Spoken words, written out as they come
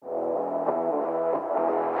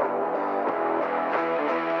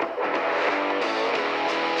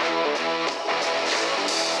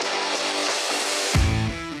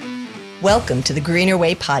Welcome to the Greener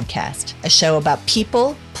Way podcast, a show about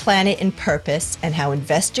people, planet, and purpose, and how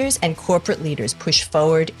investors and corporate leaders push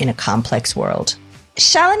forward in a complex world.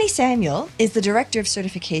 Shalini Samuel is the Director of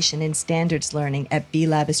Certification in Standards Learning at B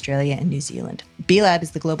Lab Australia and New Zealand. B Lab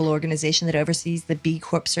is the global organization that oversees the B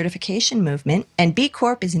Corp certification movement, and B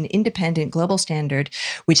Corp is an independent global standard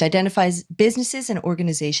which identifies businesses and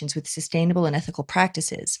organizations with sustainable and ethical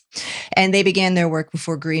practices. And they began their work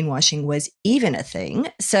before greenwashing was even a thing.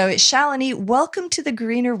 So Shalini, welcome to the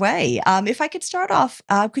Greener Way. If I could start off,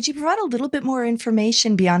 could you provide a little bit more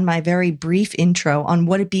information beyond my very brief intro on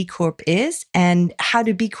what a B Corp is and how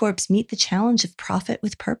do B Corps meet the challenge of profit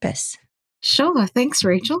with purpose? Sure. Thanks,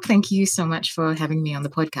 Rachel. Thank you so much for having me on the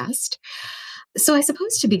podcast. So I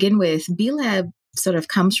suppose to begin with, B Lab sort of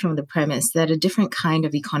comes from the premise that a different kind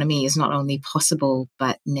of economy is not only possible,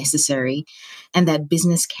 but necessary, and that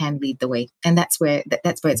business can lead the way. And that's where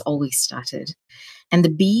it's always started. And the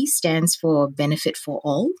B stands for benefit for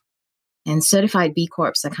all. And certified B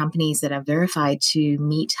Corps are companies that are verified to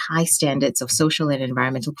meet high standards of social and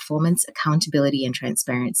environmental performance, accountability, and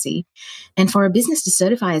transparency. And for a business to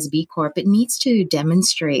certify as a B Corp, it needs to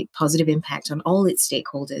demonstrate positive impact on all its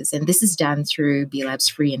stakeholders. And this is done through B Lab's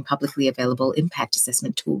free and publicly available impact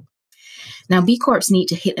assessment tool. Now, B Corps need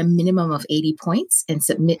to hit a minimum of 80 points and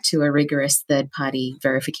submit to a rigorous third-party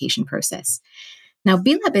verification process. Now,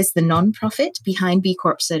 B Lab is the nonprofit behind B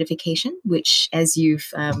Corp certification, which, as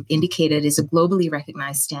you've indicated, is a globally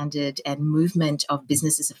recognized standard and movement of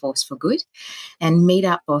business as a force for good, and made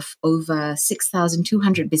up of over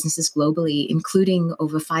 6,200 businesses globally, including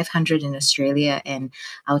over 500 in Australia and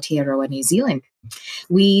Aotearoa, New Zealand.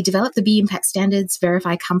 We develop the B Impact standards,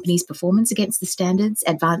 verify companies' performance against the standards,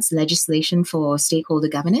 advance legislation for stakeholder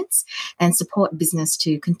governance, and support business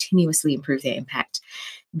to continuously improve their impact.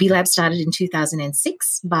 B Lab started in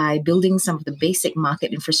 2006 by building some of the basic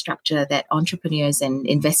market infrastructure that entrepreneurs and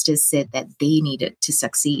investors said that they needed to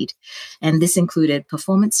succeed. And this included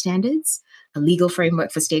performance standards, a legal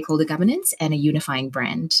framework for stakeholder governance, and a unifying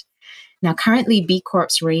brand. Now, currently, B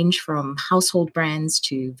Corps range from household brands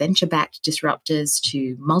to venture-backed disruptors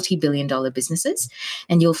to multi-billion-dollar businesses.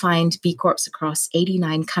 And you'll find B Corps across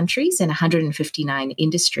 89 countries and 159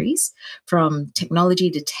 industries, from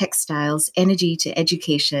technology to textiles, energy to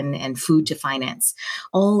education, and food to finance,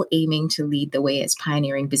 all aiming to lead the way as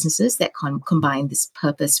pioneering businesses that combine this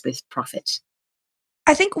purpose with profit.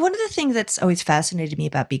 I think one of the things that's always fascinated me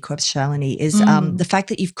about B Corp, Shalini, is the fact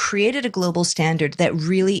that you've created a global standard that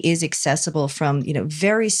really is accessible from,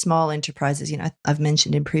 very small enterprises. I've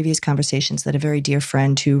mentioned in previous conversations that a very dear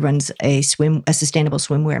friend who runs a sustainable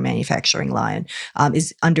swimwear manufacturing line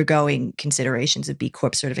is undergoing considerations of B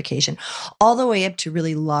Corp certification, all the way up to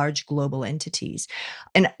really large global entities.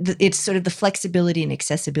 And it's sort of the flexibility and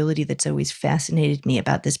accessibility that's always fascinated me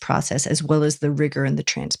about this process, as well as the rigor and the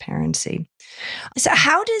transparency. So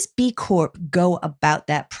how does B Corp go about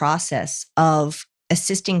that process of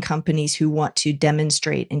assisting companies who want to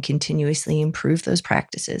demonstrate and continuously improve those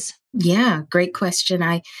practices? Yeah, great question.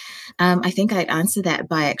 I think I'd answer that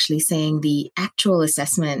by actually saying the actual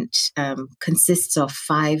assessment consists of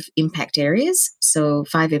 5 impact areas. So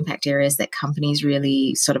 5 impact areas that companies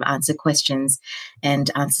really sort of answer questions and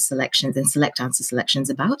select answer selections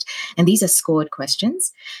about. And these are scored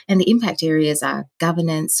questions. And the impact areas are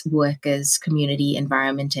governance, workers, community,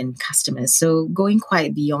 environment, and customers. So going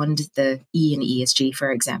quite beyond the E and ESG,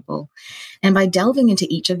 for example. And by delving into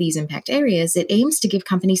each of these impact areas, it aims to give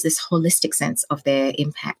companies this holistic sense of their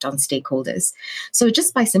impact on stakeholders. So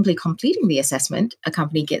just by simply completing the assessment, a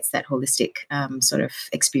company gets that holistic sort of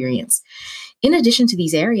experience. In addition to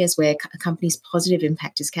these areas where a company's positive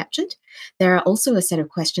impact is captured, there are also a set of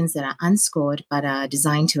questions that are unscored but are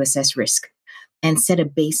designed to assess risk and set a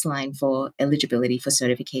baseline for eligibility for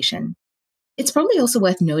certification. It's probably also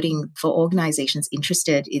worth noting for organizations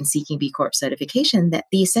interested in seeking B Corp certification that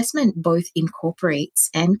the assessment both incorporates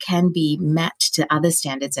and can be mapped to other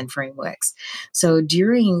standards and frameworks. So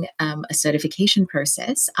during a certification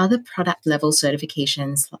process, other product level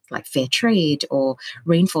certifications like Fair Trade or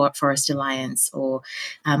Rainforest Alliance or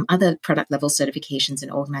other product level certifications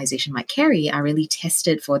an organization might carry are really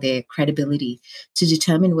tested for their credibility to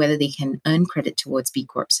determine whether they can earn credit towards B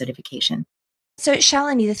Corp certification. So,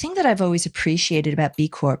 Shalini, the thing that I've always appreciated about B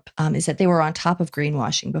Corp is that they were on top of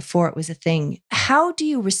greenwashing before it was a thing. How do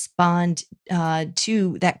you respond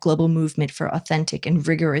to that global movement for authentic and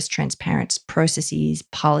rigorous, transparent processes,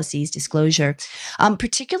 policies, disclosure,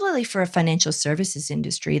 particularly for a financial services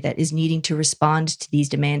industry that is needing to respond to these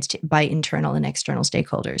demands by internal and external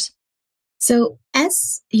stakeholders? So,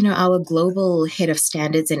 as you know, our global head of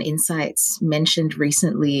standards and insights mentioned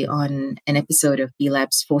recently on an episode of B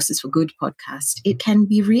Lab's Forces for Good podcast, it can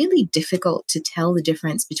be really difficult to tell the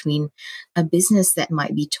difference between a business that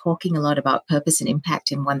might be talking a lot about purpose and impact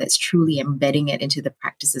and one that's truly embedding it into the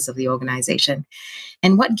practices of the organization.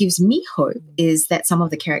 And what gives me hope is that some of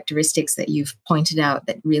the characteristics that you've pointed out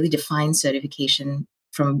that really define certification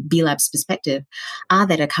from B Lab's perspective are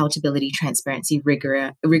that accountability, transparency,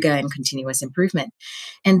 rigor, and continuous improvement.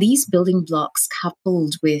 And these building blocks,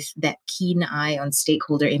 coupled with that keen eye on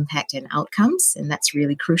stakeholder impact and outcomes, and that's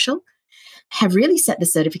really crucial, have really set the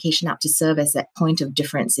certification up to serve as that point of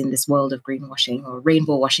difference in this world of greenwashing or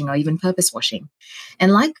rainbow washing or even purpose washing.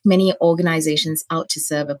 And like many organizations out to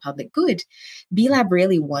serve a public good, B Lab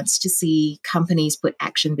really wants to see companies put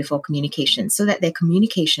action before communication so that their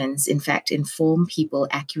communications, in fact, inform people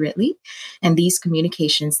accurately. And these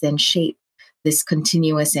communications then shape this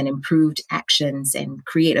continuous and improved actions and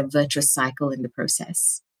create a virtuous cycle in the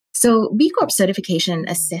process. So, B Corp certification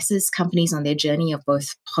assesses companies on their journey of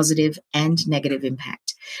both positive and negative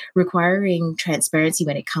impact, requiring transparency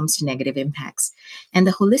when it comes to negative impacts. And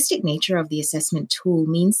the holistic nature of the assessment tool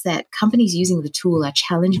means that companies using the tool are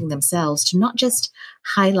challenging themselves to not just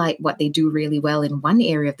highlight what they do really well in one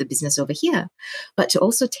area of the business over here, but to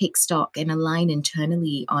also take stock and align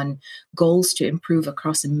internally on goals to improve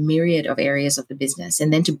across a myriad of areas of the business,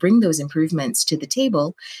 and then to bring those improvements to the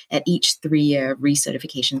table at each 3-year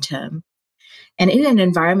recertification term. And in an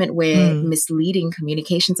environment where misleading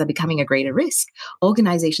communications are becoming a greater risk,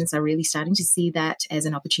 organizations are really starting to see that as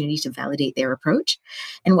an opportunity to validate their approach.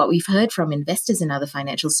 And what we've heard from investors and other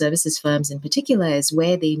financial services firms in particular is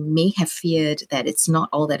where they may have feared that it's not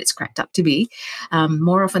all that it's cracked up to be.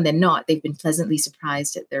 More often than not, they've been pleasantly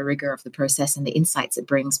surprised at the rigor of the process and the insights it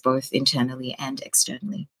brings both internally and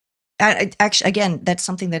externally. Actually, again, that's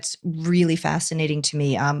something that's really fascinating to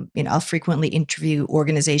me. I'll frequently interview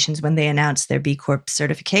organizations when they announce their B Corp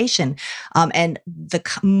certification. And the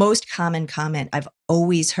most common comment I've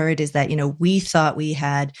always heard is that, we thought we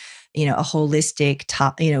had, a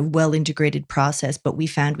holistic, well integrated process, but we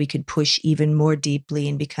found we could push even more deeply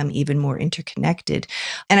and become even more interconnected.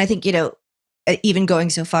 And I think, even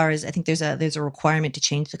going so far as I think there's a requirement to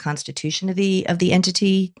change the constitution of the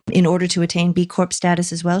entity in order to attain B Corp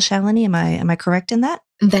status as well. Shalini, am I correct in that?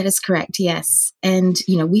 That is correct, yes. And,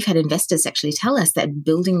 we've had investors actually tell us that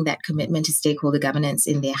building that commitment to stakeholder governance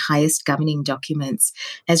in their highest governing documents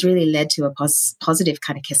has really led to a positive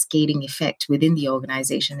kind of cascading effect within the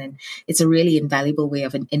organization. And it's a really invaluable way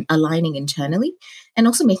of aligning internally and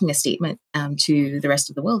also making a statement to the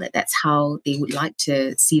rest of the world that that's how they would like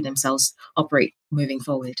to see themselves operate moving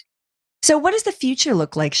forward. So what does the future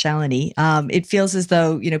look like, Shalini? It feels as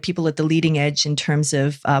though, people at the leading edge in terms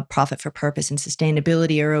of profit for purpose and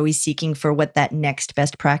sustainability are always seeking for what that next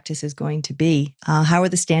best practice is going to be. How are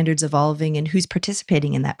the standards evolving and who's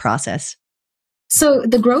participating in that process? So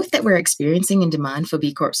the growth that we're experiencing in demand for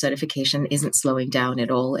B Corp certification isn't slowing down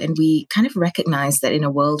at all. And we kind of recognize that in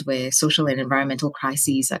a world where social and environmental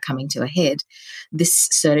crises are coming to a head, this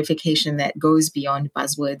certification that goes beyond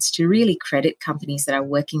buzzwords to really credit companies that are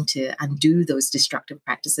working to undo those destructive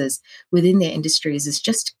practices within their industries is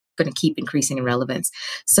just going to keep increasing in relevance.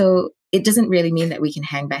 So it doesn't really mean that we can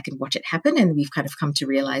hang back and watch it happen. And we've kind of come to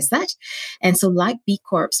realize that. And so like B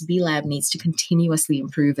Corps, B Lab needs to continuously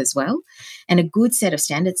improve as well. And a good set of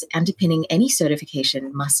standards underpinning any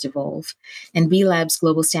certification must evolve. And B Lab's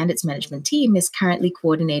global standards management team is currently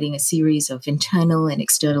coordinating a series of internal and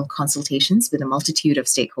external consultations with a multitude of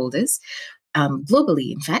stakeholders.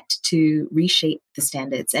 Globally, in fact, to reshape the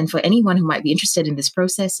standards. And for anyone who might be interested in this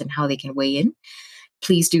process and how they can weigh in,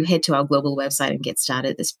 please do head to our global website and get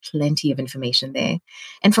started. There's plenty of information there.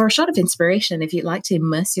 And for a shot of inspiration, if you'd like to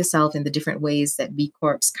immerse yourself in the different ways that B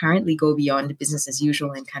Corps currently go beyond business as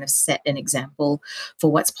usual and kind of set an example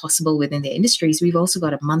for what's possible within their industries, we've also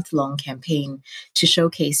got a month-long campaign to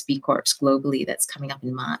showcase B Corps globally that's coming up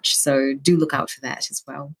in March. So do look out for that as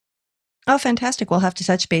well. Oh, fantastic! We'll have to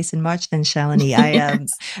touch base in March then, Shalini.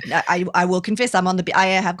 Yes. I will confess I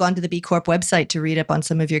have gone to the B Corp website to read up on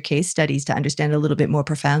some of your case studies to understand a little bit more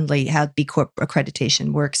profoundly how B Corp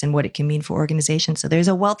accreditation works and what it can mean for organizations. So there's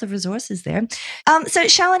a wealth of resources there. So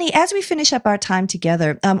Shalini, as we finish up our time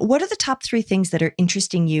together, what are the top 3 things that are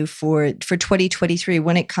interesting you for 2023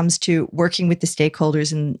 when it comes to working with the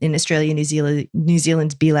stakeholders in Australia, New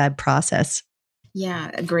Zealand's B Lab process?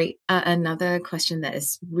 Yeah, great. Another question that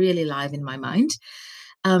is really live in my mind.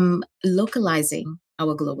 Localizing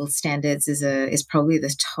our global standards is probably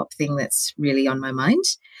the top thing that's really on my mind.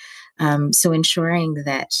 So ensuring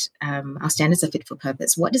that our standards are fit for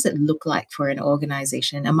purpose. What does it look like for an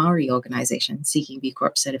organization, a Maori organization seeking B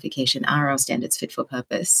Corp certification? Are our standards fit for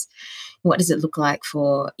purpose? What does it look like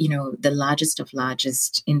for, the largest of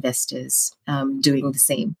largest investors doing the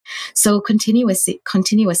same? So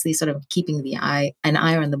continuously sort of keeping an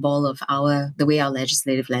eye on the ball of the way our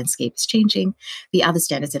legislative landscape is changing, the other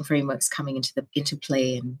standards and frameworks coming into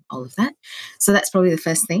play and all of that. So that's probably the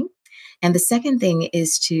first thing. And the second thing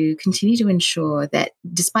is to continue to ensure that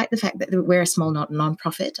despite the fact that we're a small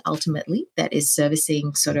non-profit, ultimately, that is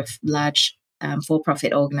servicing sort of large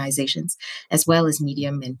for-profit organizations, as well as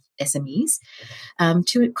medium and SMEs,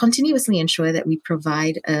 to continuously ensure that we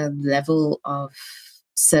provide a level of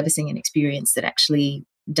servicing and experience that actually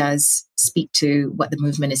does speak to what the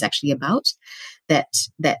movement is actually about, that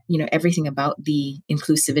everything about the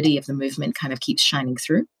inclusivity of the movement kind of keeps shining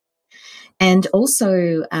through. And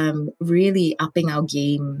also really upping our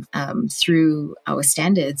game through our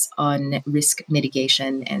standards on risk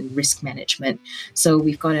mitigation and risk management. So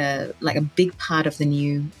we've got a big part of the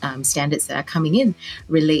new standards that are coming in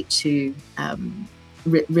relate to kind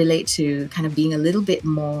of being a little bit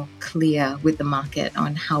more clear with the market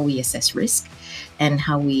on how we assess risk and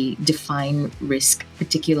how we define risk,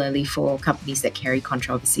 particularly for companies that carry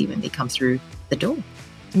controversy when they come through the door.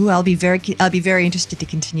 Ooh, I'll be very interested to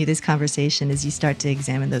continue this conversation as you start to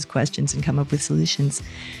examine those questions and come up with solutions.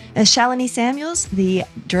 Shalini Samuel, the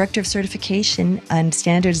Director of Certification and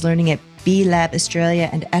Standards Learning at B Lab Australia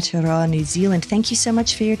and Aotearoa New Zealand, thank you so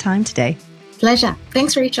much for your time today. Pleasure.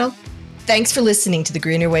 Thanks, Rachel. Thanks for listening to the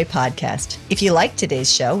Greener Way podcast. If you liked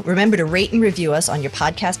today's show, remember to rate and review us on your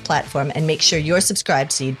podcast platform and make sure you're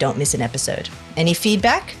subscribed so you don't miss an episode. Any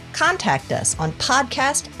feedback? Contact us on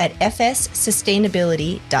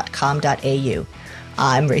podcast@fssustainability.com.au.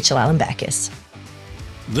 I'm Rachel Allen-Backus.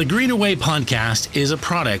 The Greener Way podcast is a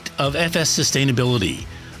product of FS Sustainability,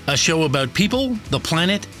 a show about people, the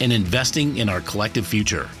planet, and investing in our collective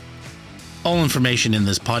future. All information in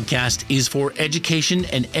this podcast is for education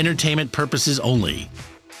and entertainment purposes only.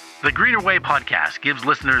 The Greener Way podcast gives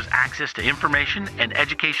listeners access to information and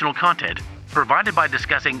educational content provided by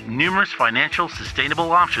discussing numerous financial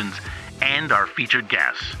sustainable options and our featured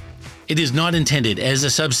guests. It is not intended as a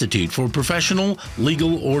substitute for professional,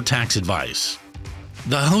 legal, or tax advice.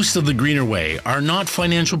 The hosts of The Greener Way are not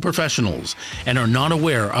financial professionals and are not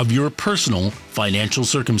aware of your personal financial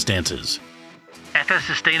circumstances. FS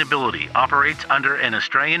Sustainability operates under an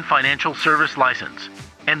Australian Financial Service License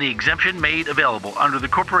and the exemption made available under the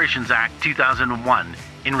Corporations Act 2001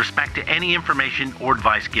 in respect to any information or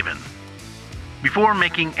advice given. Before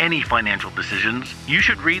making any financial decisions, you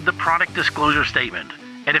should read the product disclosure statement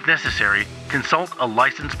and, if necessary, consult a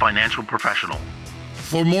licensed financial professional.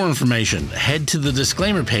 For more information, head to the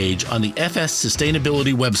disclaimer page on the FS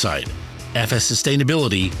Sustainability website,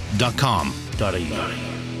 fssustainability.com.au.